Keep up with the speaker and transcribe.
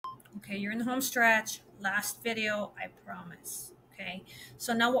Okay, you're in the home stretch. Last video, I promise. Okay,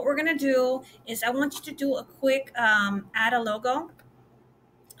 so now what we're gonna do is I want you to do a quick add a logo.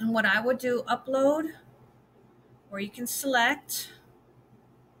 And what I would do, upload, or you can select.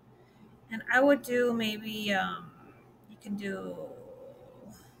 And I would do maybe, you can do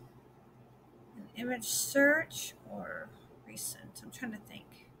an image search or recent. I'm trying to think.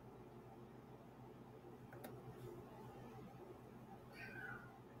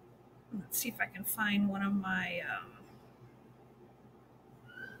 Let's see if I can find one of my,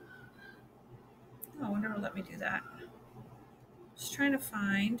 oh, I wonder if it'll let me do that. Just trying to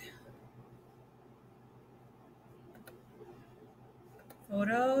find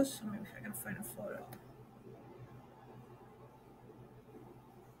photos. Maybe if I can find a photo.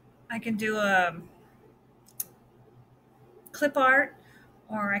 I can do a clip art,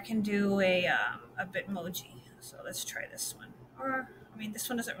 or I can do a Bitmoji. So let's try this one. Or, I mean, this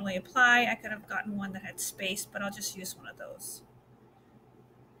one doesn't really apply. I could have gotten one that had space, but I'll just use one of those.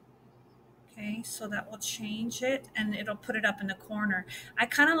 Okay, so that will change it, and it'll put it up in the corner. I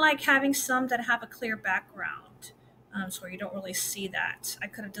kind of like having some that have a clear background, so you don't really see that. I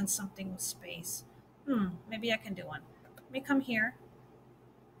could have done something with space. Maybe I can do one. Let me come here.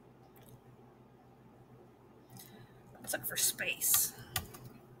 Let's look for space.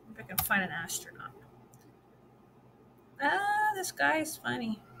 Maybe I can find an astronaut. This guy is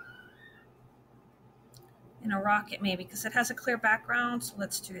funny. In a rocket, maybe, because it has a clear background, so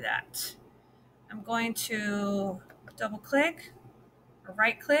let's do that. I'm going to double click or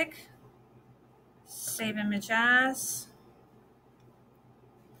right click, save image as,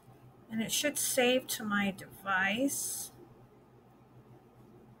 and it should save to my device.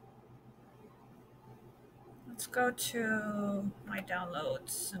 Let's go to my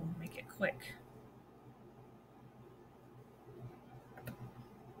downloads and make it quick.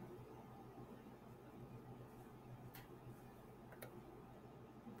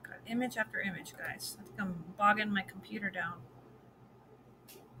 Got image after image, guys. I think I'm bogging my computer down.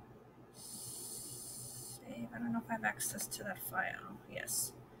 Save. I don't know if I have access to that file.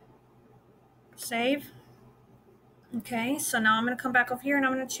 Yes. Save. Okay, so now I'm going to come back over here and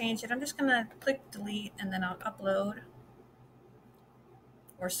I'm going to change it. I'm just going to click delete and then I'll upload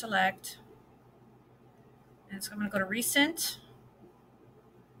or select. And so I'm going to go to recent.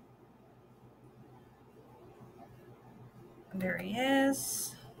 And there he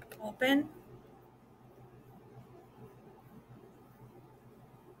is. Open.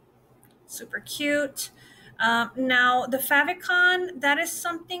 Super cute. Now the favicon, that is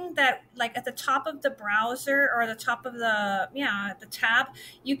something that, like, at the top of the browser or the top of the tab,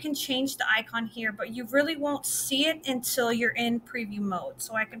 you can change the icon here, but you really won't see it until you're in preview mode.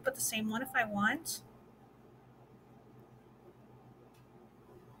 So I can put the same one if I want.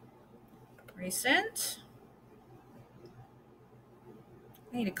 Recent.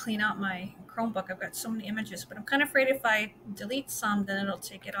 I need to clean out my Chromebook. I've got so many images, but I'm kind of afraid if I delete some, then it'll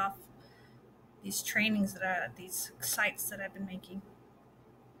take it off these trainings these sites that I've been making.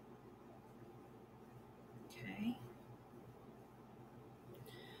 Okay.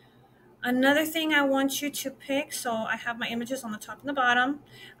 Another thing I want you to pick, so I have my images on the top and the bottom.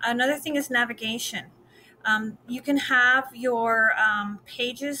 Another thing is navigation. You can have your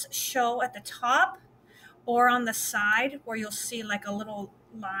pages show at the top or on the side where you'll see like a little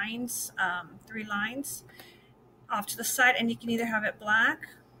lines, 3 lines off to the side, and you can either have it black,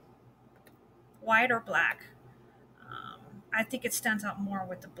 white, or black. I think it stands out more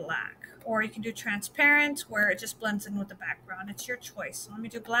with the black. Or you can do transparent, where it just blends in with the background. It's your choice. So let me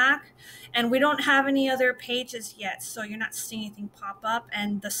do black. And we don't have any other pages yet, so you're not seeing anything pop up,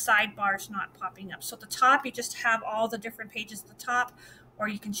 and the sidebar is not popping up. So at the top, you just have all the different pages at the top, or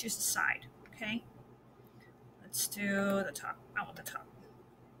you can choose the side, okay? Let's do the top. I want the top,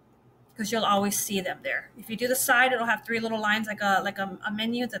 because you'll always see them there. If you do the side, it'll have 3 little lines, like a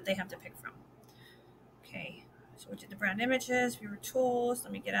menu that they have to pick from. Okay, so we did the brand images, viewer tools.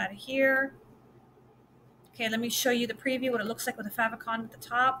 Let me get out of here. Okay, let me show you the preview, what it looks like with the favicon at the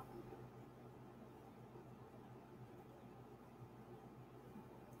top.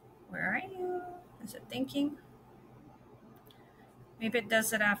 Where are you? Is it thinking? Maybe it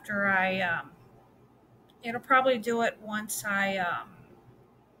does it after it'll probably do it once I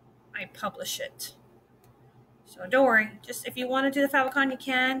publish it. So don't worry, just if you want to do the favicon, you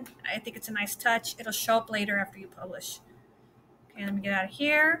can. I think it's a nice touch. It'll show up later after you publish. Okay, let me get out of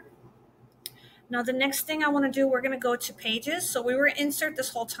here. Now the next thing I want to do, we're going to go to pages. So we were insert this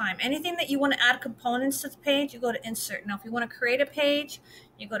whole time. Anything that you want to add components to the page, you go to insert. Now if you want to create a page,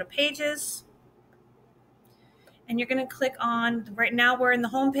 you go to pages. and you're going to click on, right now we're in the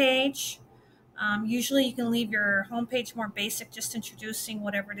home page. Usually you can leave your home page more basic, just introducing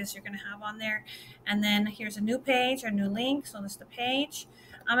whatever it is you're going to have on there. And then here's a new page or new link. So this is the page.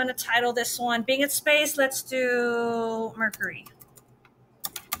 I'm going to title this one, Being at Space, let's do Mercury.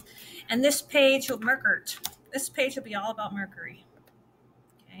 And this page will This page will be all about Mercury.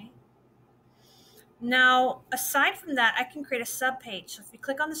 Okay. Now, aside from that, I can create a sub page. So if you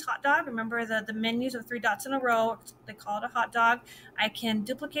click on this hot dog, remember the menus of 3 dots in a row, they call it a hot dog. I can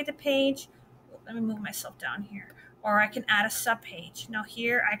duplicate the page. Let me move myself down here. Or I can add a sub page. Now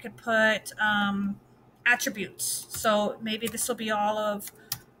here I could put attributes. So maybe this will be all of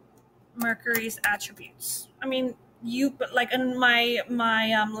Mercury's attributes. I mean, but like in my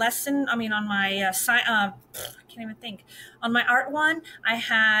lesson, I mean on my I can't even think. On my art one, I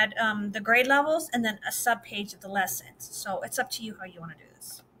had the grade levels and then a sub page of the lessons. So it's up to you how you want to do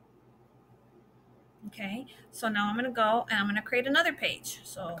this. Okay, so now I'm going to go and I'm going to create another page.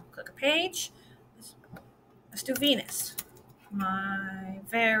 So click a page. Let's do Venus. My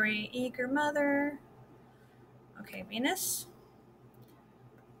very eager mother. Okay, Venus.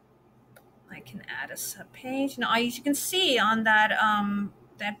 I can add a sub page. Now, as you can see on that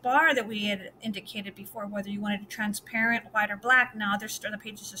that bar that we had indicated before, whether you wanted it transparent, white, or black, now the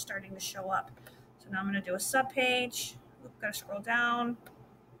pages are starting to show up. So now I'm going to do a sub page. Oops, got to scroll down.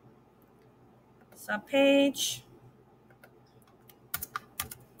 Sub page.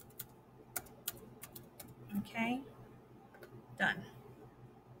 Okay, done.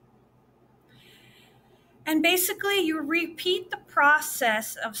 And basically, you repeat the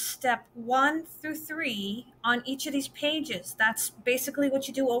process of step 1 through 3 on each of these pages. That's basically what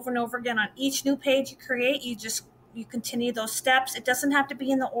you do over and over again. On each new page you create, you continue those steps. It doesn't have to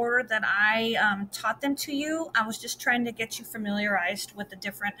be in the order that I taught them to you. I was just trying to get you familiarized with the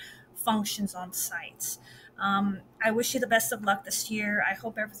different functions on sites. I wish you the best of luck this year. I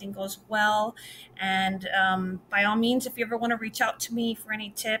hope everything goes well. And by all means, if you ever want to reach out to me for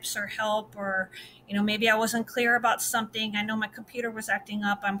any tips or help, or maybe I wasn't clear about something. I know my computer was acting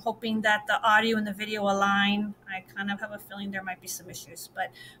up. I'm hoping that the audio and the video align. I kind of have a feeling there might be some issues, but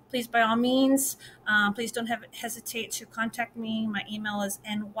please, by all means, please don't hesitate to contact me. My email is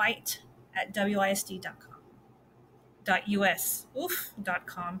nwhite@wisd.com. .us.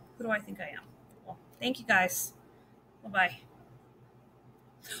 .com. Who do I think I am? Well, thank you guys. Bye-bye.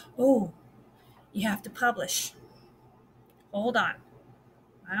 Oh, you have to publish. Hold on.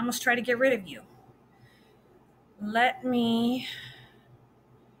 I almost tried to get rid of you. Let me,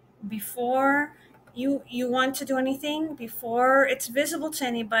 before you want to do anything, before it's visible to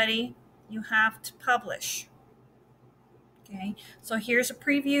anybody, you have to publish. Okay, so here's a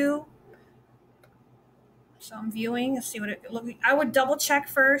preview. So I'm viewing. Let's see what it looks like. I would double check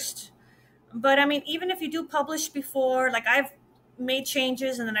first. But I mean, even if you do publish before, like I've made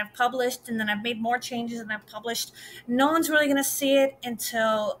changes and then I've published and then I've made more changes and I've published, no one's really going to see it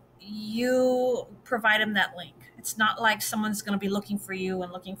until you provide them that link. It's not like someone's going to be looking for you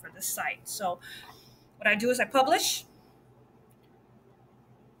and looking for this site. So what I do is I publish.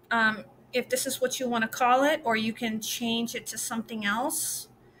 If this is what you want to call it, or you can change it to something else.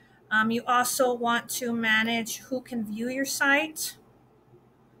 You also want to manage who can view your site.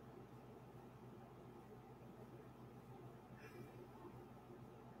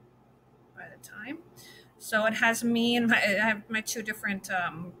 By the time. So it has me and I have my 2 different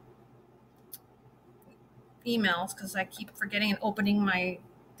emails because I keep forgetting and opening my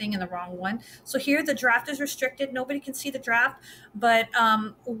thing in the wrong one. So here the draft is restricted. Nobody can see the draft, but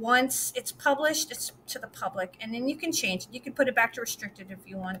once it's published, it's to the public, and then you can change it. You can put it back to restricted if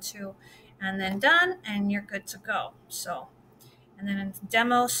you want to, and then done, and you're good to go. So, and then in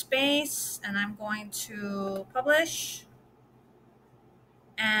demo space, and I'm going to publish.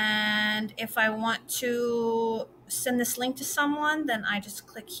 And if I want to send this link to someone, then I just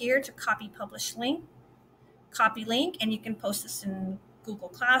click here to copy publish link, copy link, and you can post this in Google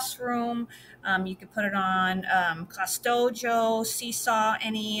Classroom. You can put it on Class Dojo, Seesaw,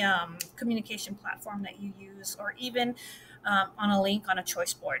 any communication platform that you use, or even on a link on a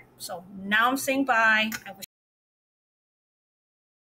choice board. So now I'm saying bye. I wish